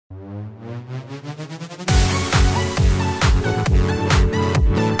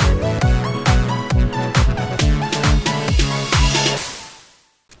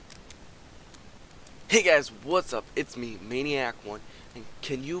Hey guys, what's up? It's me, Maniac1, and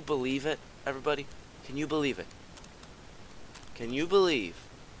can you believe it, everybody? Can you believe it? Can you believe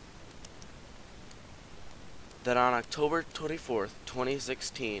that on October 24th,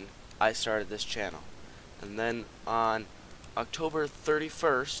 2016, I started this channel? And then on October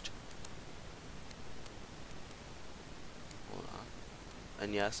 31st, hold on,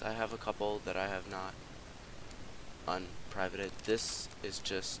 and yes, I have a couple that I have not unprivated. This is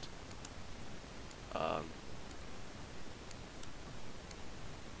just, where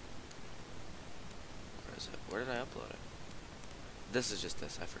is it? Where did I upload it? This is just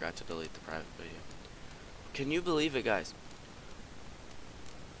this. I forgot to delete the private video. Can you believe it, guys?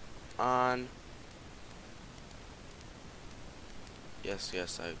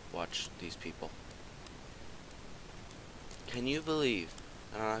 Yes, I watched these people. Can you believe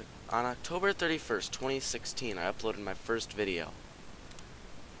on October 31st, 2016, I uploaded my first video?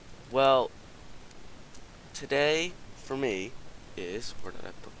 Well, today, for me, is, where did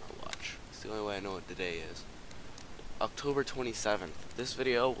I put my watch? It's the only way I know what today is. October 27th. This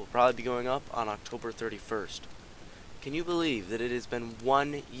video will probably be going up on October 31st. Can you believe that it has been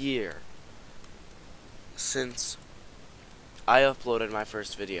 1 year since I uploaded my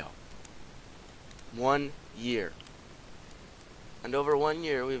first video? 1 year. And over 1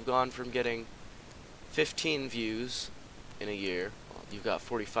 year, we've gone from getting 15 views in a year. Well, you've got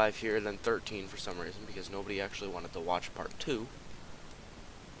 45 here, then 13 for some reason, because nobody actually wanted to watch part 2.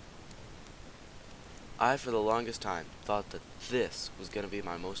 I, for the longest time, thought that this was going to be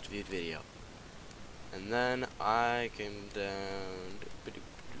my most viewed video. And then I came down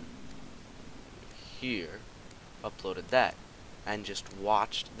here, uploaded that, and just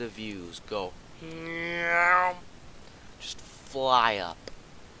watched the views go just fly up.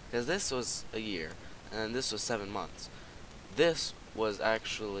 Because this was a year, and this was 7 months. This was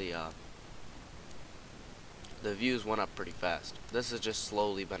actually, the views went up pretty fast. This has just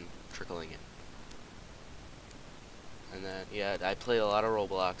slowly been trickling in. And then, yeah, I played a lot of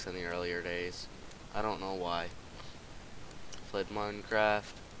Roblox in the earlier days. I don't know why. Played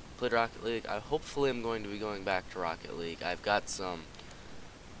Minecraft, played Rocket League. Hopefully I'm going to be going back to Rocket League. I've got some,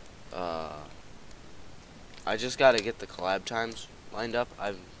 I just got to get the collab times lined up.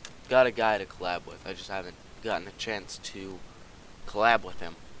 I've got a guy to collab with. I just haven't gotten a chance to collab with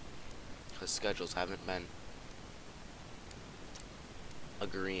him, because schedules haven't been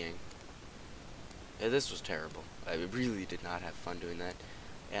agreeing. Yeah, this was terrible. I really did not have fun doing that.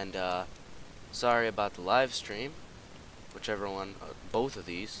 And, sorry about the live stream. Whichever one, both of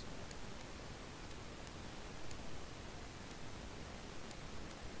these.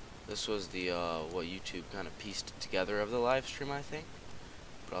 This was the, what YouTube kind of pieced together of the live stream, I think.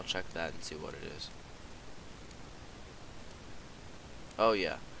 But I'll check that and see what it is. Oh,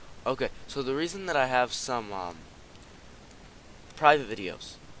 yeah. Okay, so the reason that I have some, private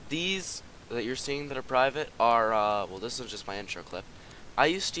videos. These that you're seeing that are private are, well, this is just my intro clip. I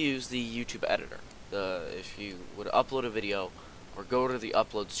used to use the YouTube editor. If you would upload a video or go to the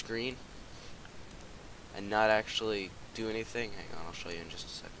upload screen and not actually do anything, hang on, I'll show you in just a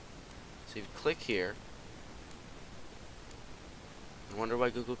second. So you click here and wonder why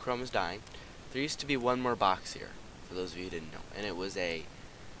Google Chrome is dying. There used to be one more box here, for those of you who didn't know, and it was a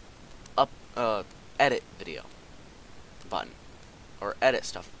edit video button, or edit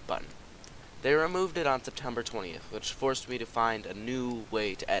stuff button. They removed it on September 20th, which forced me to find a new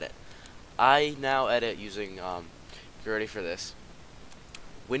way to edit. I now edit using, get ready for this,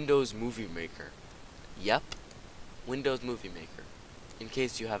 Windows Movie Maker. Yep, Windows Movie Maker, in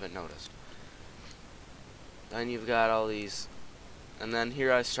case you haven't noticed. Then you've got all these, and then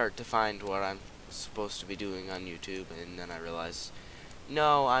here I start to find what I'm supposed to be doing on YouTube, and then I realize,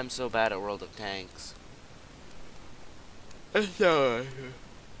 no, I'm so bad at World of Tanks. Sorry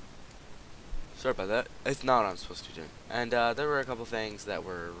about that. It's not what I'm supposed to be doing. And there were a couple things that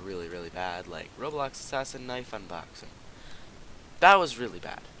were really, really bad, like Roblox Assassin Knife unboxing. That was really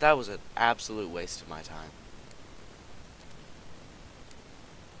bad. That was an absolute waste of my time.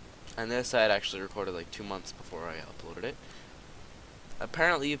 And this I had actually recorded like 2 months before I uploaded it.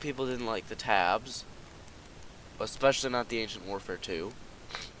 Apparently you people didn't like the tabs, especially not the Ancient Warfare 2.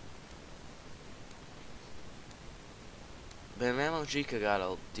 But Mamojika got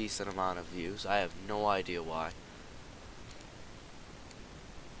a decent amount of views. I have no idea why.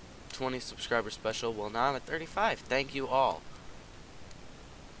 20 subscriber special. Well, now I'm at 35. Thank you all.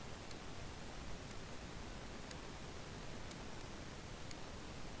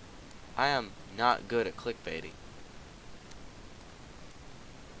 I am not good at clickbaiting.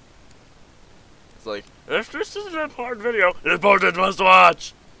 It's like, if this is an important video, it's important must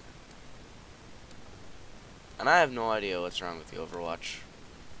watch. And I have no idea what's wrong with the Overwatch.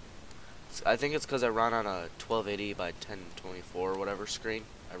 I think it's because I run on a 1280 by 1024 or whatever screen.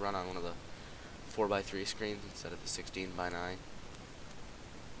 I run on one of the 4x3 screens instead of the 16 by 9.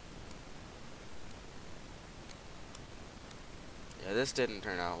 Yeah, this didn't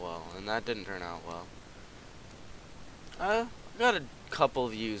turn out well, and that didn't turn out well. I got a couple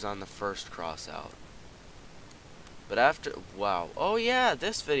views on the first cross out. But after, wow. Oh yeah,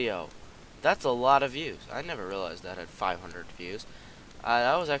 this video. That's a lot of views. I never realized that had 500 views.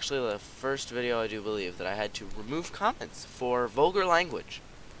 That was actually the first video, I do believe, that I had to remove comments for vulgar language.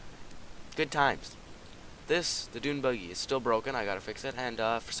 Good times. The Dune Buggy is still broken. I gotta fix it. And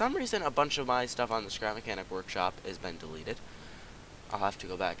for some reason, a bunch of my stuff on the Scrap Mechanic Workshop has been deleted. I'll have to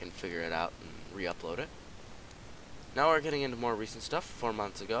go back and figure it out and re-upload it. Now we're getting into more recent stuff. 4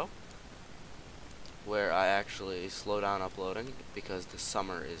 months ago, where I actually slow down uploading because the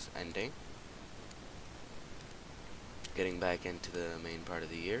summer is ending. Getting back into the main part of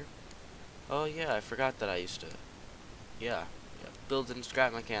the year. Oh yeah, I forgot that I used to, yeah, build in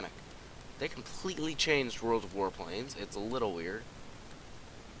Scrap Mechanic. They completely changed World of Warplanes. It's a little weird.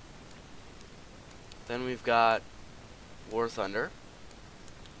 Then we've got War Thunder.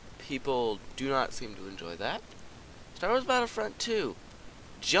 People do not seem to enjoy that. Star Wars Battlefront 2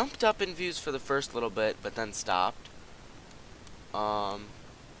 jumped up in views for the first little bit, but then stopped. Yeah.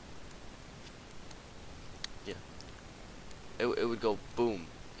 It would go boom,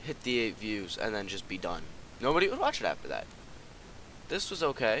 hit the 8 views, and then just be done. Nobody would watch it after that. This was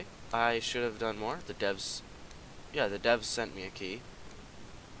okay. I should have done more. The devs sent me a key.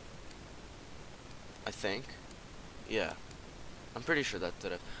 I think. Yeah. I'm pretty sure that's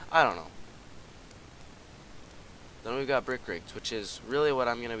it. I don't know. Then we've got Brick Rigs, which is really what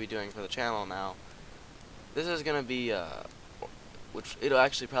I'm going to be doing for the channel now. This is going to be, which it'll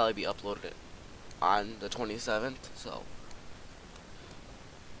actually probably be uploaded on the 27th, so.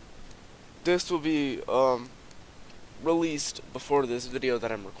 This will be, released before this video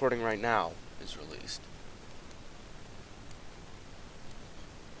that I'm recording right now is released.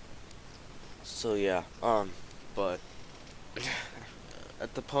 So yeah, but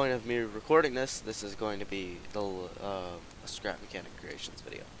at the point of me recording this is going to be the a Scrap Mechanic Creations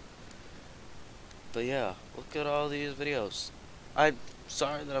video. But yeah, look at all these videos. I'm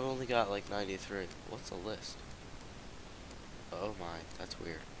sorry that I've only got like 93. What's a list? Oh my, that's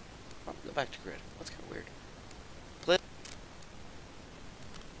weird. Oh, go back to grid. That's kind of weird.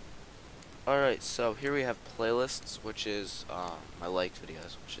 Alright, so here we have playlists, which is my liked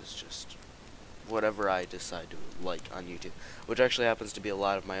videos, which is just whatever I decide to like on YouTube, which actually happens to be a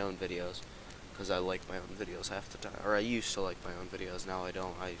lot of my own videos, because I like my own videos half the time, or I used to like my own videos. Now I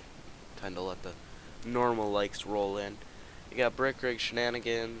don't. I tend to let the normal likes roll in. You got Brick Rig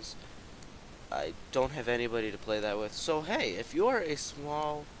Shenanigans. I don't have anybody to play that with, so hey, if you're a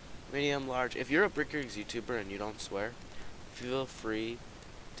small, medium, large, if you're a Brick Rigs YouTuber and you don't swear, feel free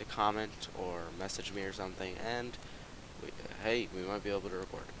to comment or message me or something, and hey, we might be able to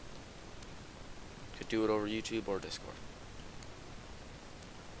record. Could do it over YouTube or Discord.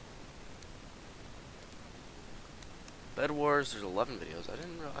 Bed Wars, there's 11 videos. I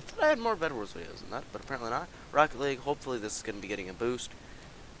thought I had more Bed Wars videos than that, but apparently not. Rocket League, hopefully this is going to be getting a boost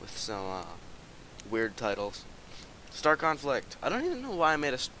with some weird titles. Star Conflict. I don't even know why I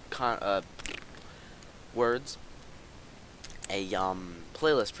made a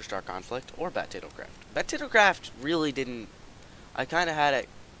playlist for Star Conflict or Bat-Tato Craft. Bat-Tato Craft really didn't. I kind of had it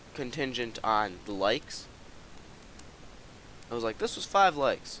contingent on the likes. I was like, this was 5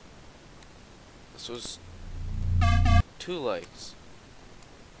 likes. This was 2 likes.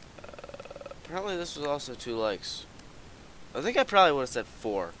 Apparently this was also 2 likes. I think I probably would have said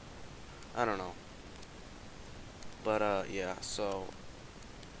 4. I don't know. But yeah, so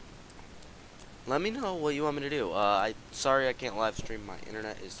let me know what you want me to do. Sorry I can't live stream. My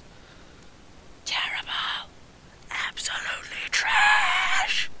internet is terrible. Absolutely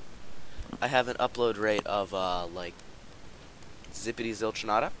trash. I have an upload rate of like zippity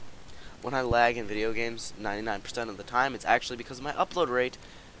zilchinata. When I lag in video games 99% of the time, it's actually because my upload rate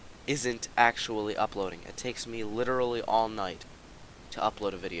isn't actually uploading. It takes me literally all night to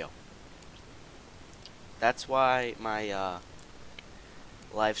upload a video. That's why my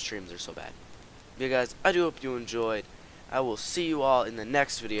live streams are so bad. Yeah, guys, I do hope you enjoyed. I will see you all in the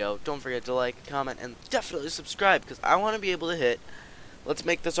next video. Don't forget to like, comment, and definitely subscribe, because I want to be able to hit. Let's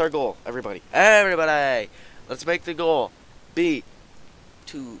make this our goal, everybody. Everybody! Let's make the goal be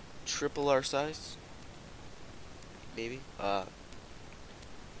to triple our size. Maybe.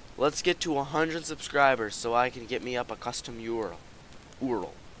 Let's get to 100 subscribers so I can get me up a custom URL.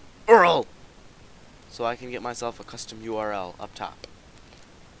 so I can get myself a custom URL up top.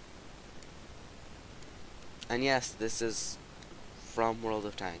 And yes, this is from World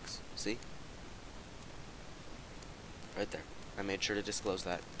of Tanks. See? Right there. I made sure to disclose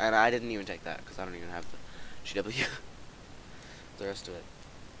that. And I didn't even take that, because I don't even have the GW. The rest of it.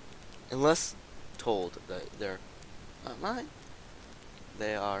 Unless told that they're not mine.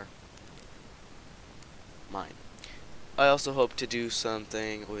 They are mine. I also hope to do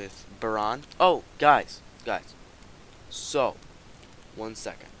something with Baran. Oh, guys. So, 1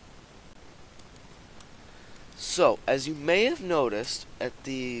 second. So, as you may have noticed at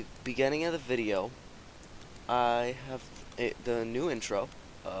the beginning of the video, I have the new intro.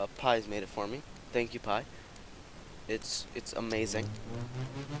 Pi's made it for me. Thank you, Pi. It's amazing.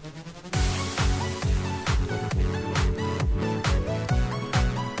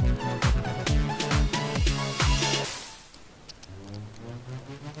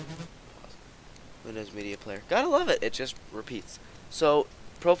 Windows Media Player. Gotta love it. It just repeats. So,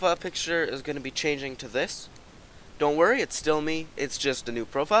 profile picture is going to be changing to this. Don't worry, it's still me. It's just a new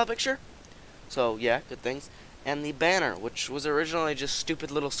profile picture. So, yeah, good things. And the banner, which was originally just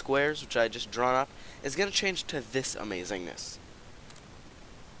stupid little squares, which I just drawn up, is going to change to this amazingness.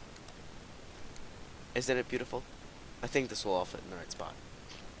 Isn't it beautiful? I think this will all fit in the right spot.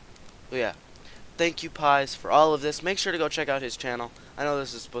 But yeah. Thank you, Pies, for all of this. Make sure to go check out his channel. I know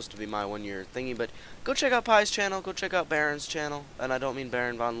this is supposed to be my 1-year thingy, but go check out Pies' channel. Go check out Baron's channel. And I don't mean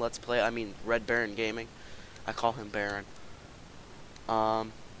Baron Von Let's Play. I mean Red Baron Gaming. I call him Baron.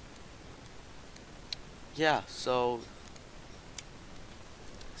 Yeah, so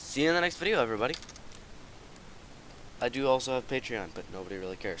see you in the next video, everybody. I do also have Patreon, but nobody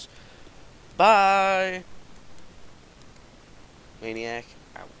really cares. Bye! Maniac,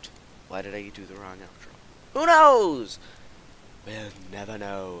 out. Why did I do the wrong outro? Who knows? We'll never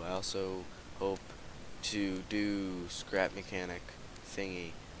know. I also hope to do Scrap Mechanic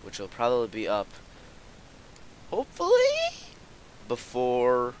thingy, which will probably be up, hopefully,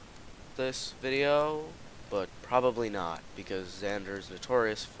 before this video, but probably not, because Xander is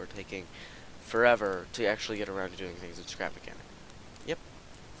notorious for taking forever to actually get around to doing things in Scrap Mechanic. Yep.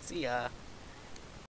 See ya.